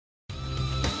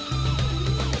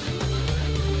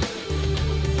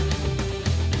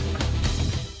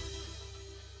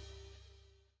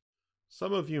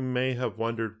Some of you may have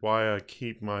wondered why I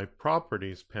keep my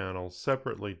properties panel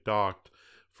separately docked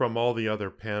from all the other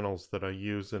panels that I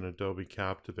use in Adobe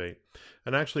Captivate.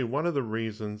 And actually one of the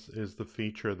reasons is the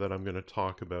feature that I'm going to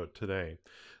talk about today.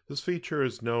 This feature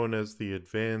is known as the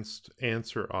Advanced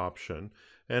Answer option,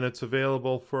 and it's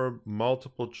available for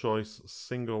multiple choice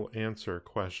single answer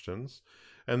questions.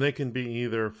 And they can be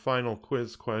either final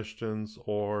quiz questions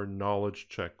or knowledge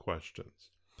check questions.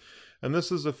 And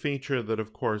this is a feature that,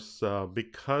 of course,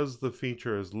 because the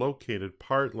feature is located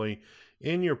partly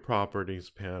in your properties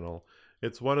panel,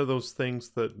 it's one of those things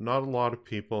that not a lot of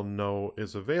people know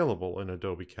is available in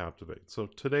Adobe Captivate. So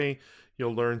today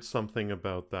you'll learn something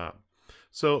about that.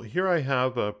 So here I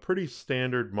have a pretty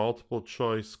standard multiple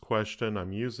choice question.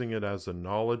 I'm using it as a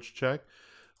knowledge check.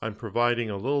 I'm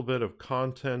providing a little bit of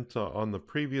content on the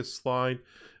previous slide,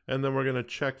 and then we're going to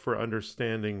check for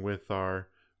understanding with our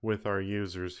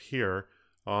users here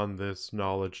on this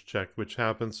knowledge check, which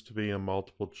happens to be a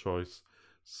multiple choice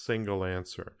single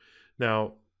answer.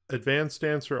 Now, advanced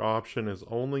answer option is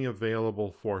only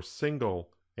available for single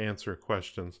answer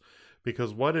questions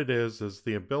because what it is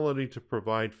the ability to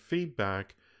provide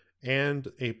feedback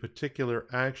and a particular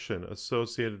action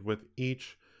associated with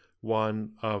each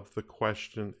one of the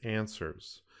question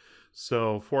answers.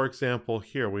 So for example,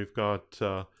 here we've got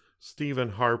Stephen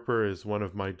Harper is one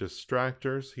of my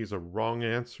distractors. He's a wrong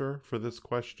answer for this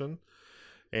question.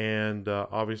 And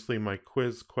obviously my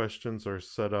quiz questions are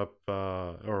set up,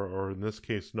 or in this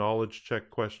case, knowledge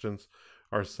check questions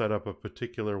are set up a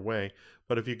particular way.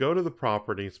 But if you go to the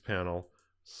Properties panel,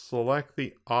 select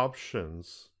the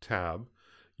Options tab,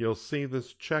 you'll see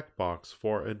this checkbox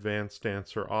for Advanced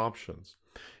Answer Options.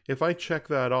 If I check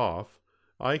that off,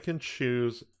 I can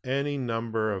choose any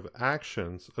number of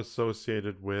actions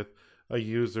associated with a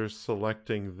user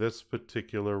selecting this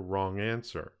particular wrong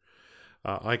answer.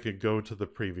 I could go to the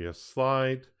previous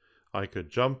slide. I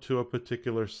could jump to a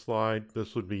particular slide.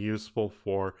 This would be useful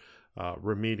for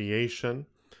remediation.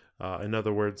 In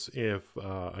other words, if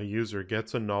a user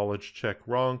gets a knowledge check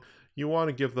wrong, you want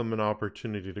to give them an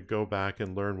opportunity to go back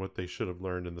and learn what they should have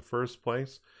learned in the first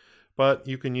place. But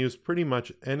you can use pretty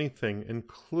much anything,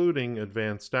 including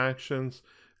advanced actions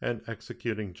and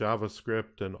executing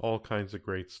JavaScript and all kinds of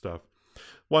great stuff.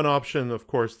 One option, of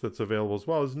course, that's available as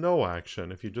well is no action.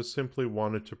 If you just simply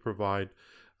wanted to provide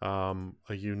a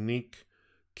unique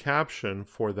caption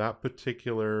for that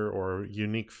particular or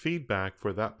unique feedback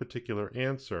for that particular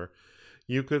answer,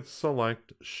 you could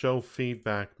select Show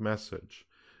Feedback Message.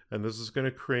 And this is going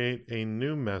to create a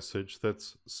new message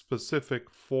that's specific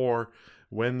for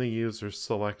when the user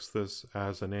selects this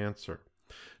as an answer.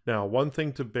 Now, one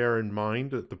thing to bear in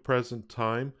mind at the present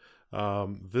time,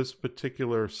 this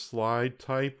particular slide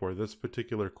type or this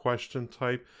particular question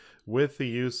type with the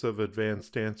use of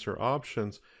advanced answer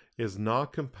options is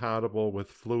not compatible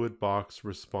with FluidBox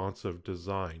responsive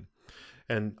design.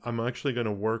 And I'm actually going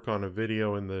to work on a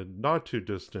video in the not too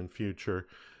distant future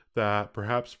that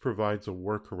perhaps provides a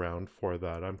workaround for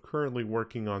that. I'm currently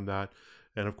working on that,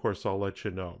 and of course I'll let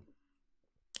you know.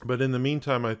 But in the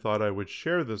meantime, I thought I would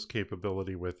share this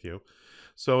capability with you.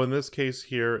 So in this case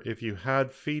here, if you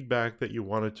had feedback that you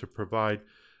wanted to provide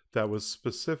that was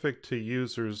specific to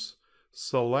users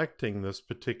selecting this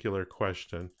particular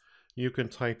question, you can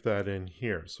type that in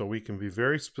here. So we can be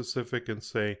very specific and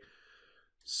say,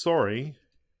 sorry,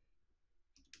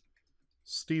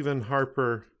 Stephen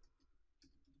Harper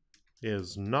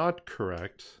is not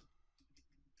correct.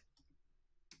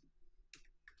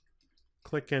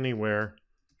 Click anywhere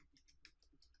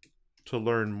to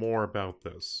learn more about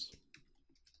this.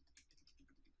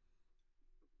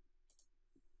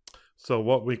 So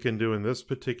what we can do in this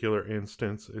particular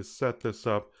instance is set this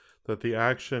up that the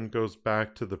action goes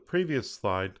back to the previous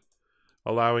slide,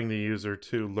 allowing the user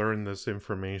to learn this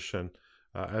information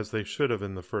as they should have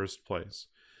in the first place.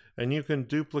 And you can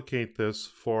duplicate this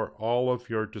for all of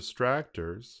your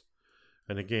distractors.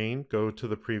 And again, go to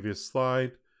the previous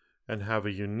slide and have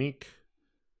a unique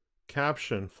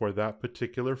caption for that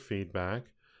particular feedback.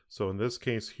 So in this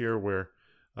case here, we're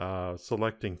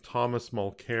selecting Thomas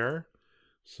Mulcair.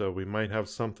 So we might have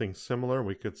something similar.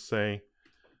 We could say,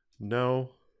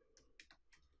 no,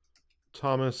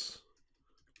 Thomas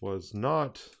was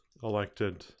not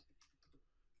elected.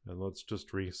 And let's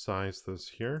just resize this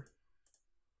here.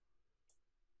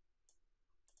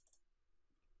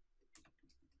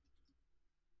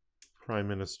 Prime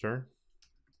Minister.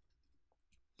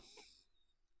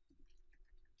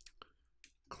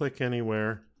 Click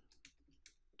anywhere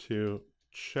to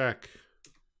check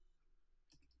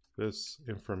this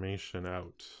information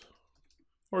out,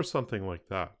 or something like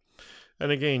that.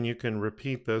 And again, you can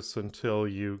repeat this until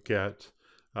you get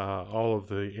all of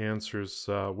the answers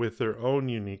with their own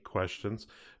unique questions.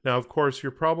 Now, of course,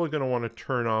 you're probably going to want to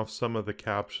turn off some of the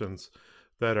captions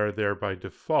that are there by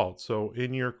default. So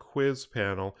in your quiz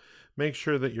panel, make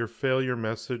sure that your failure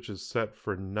message is set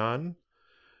for none.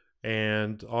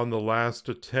 And on the last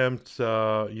attempt,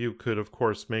 you could, of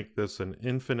course, make this an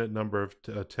infinite number of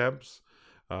attempts,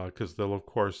 because they'll, of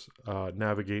course,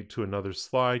 navigate to another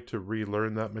slide to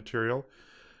relearn that material.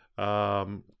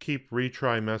 Keep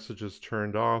retry messages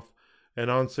turned off,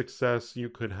 and on success, you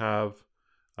could have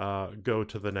go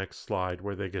to the next slide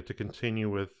where they get to continue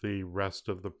with the rest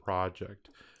of the project.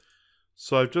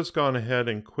 So I've just gone ahead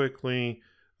and quickly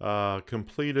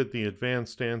completed the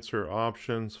advanced answer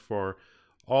options for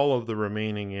all of the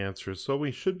remaining answers. So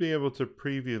we should be able to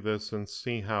preview this and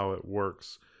see how it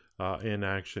works in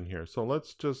action here. So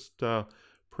let's just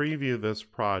preview this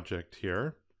project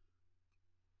here.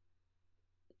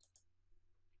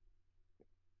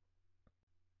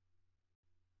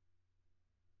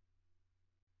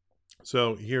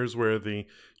 So here's where the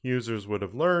users would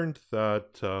have learned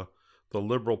that the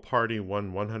Liberal Party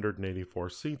won 184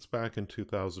 seats back in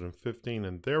 2015,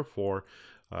 and therefore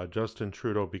Justin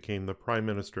Trudeau became the Prime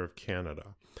Minister of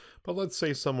Canada. But let's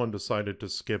say someone decided to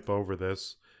skip over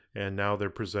this, and now they're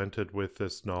presented with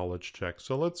this knowledge check.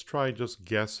 So let's try just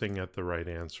guessing at the right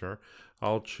answer.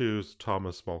 I'll choose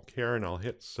Thomas Mulcair, and I'll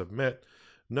hit submit.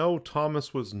 No,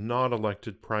 Thomas was not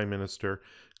elected Prime Minister.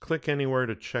 Click anywhere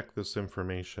to check this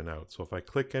information out. So if I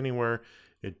click anywhere,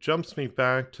 it jumps me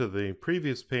back to the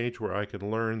previous page where I could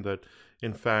learn that,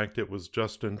 in fact, it was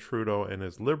Justin Trudeau and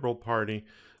his Liberal Party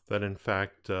that, in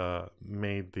fact, formed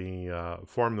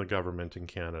the government in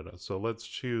Canada. So let's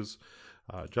choose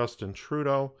Justin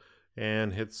Trudeau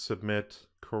and hit submit.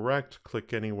 Correct.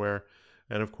 Click anywhere.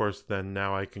 And of course, then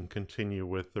now I can continue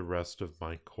with the rest of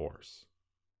my course.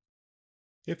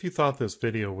 If you thought this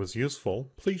video was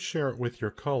useful, please share it with your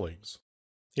colleagues.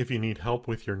 If you need help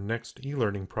with your next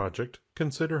e-learning project,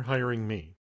 consider hiring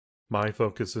me. My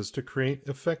focus is to create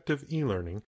effective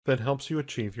e-learning that helps you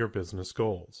achieve your business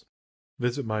goals.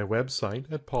 Visit my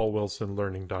website at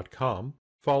paulwilsonlearning.com,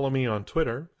 follow me on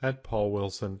Twitter at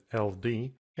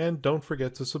paulwilsonld, and don't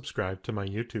forget to subscribe to my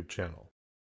YouTube channel.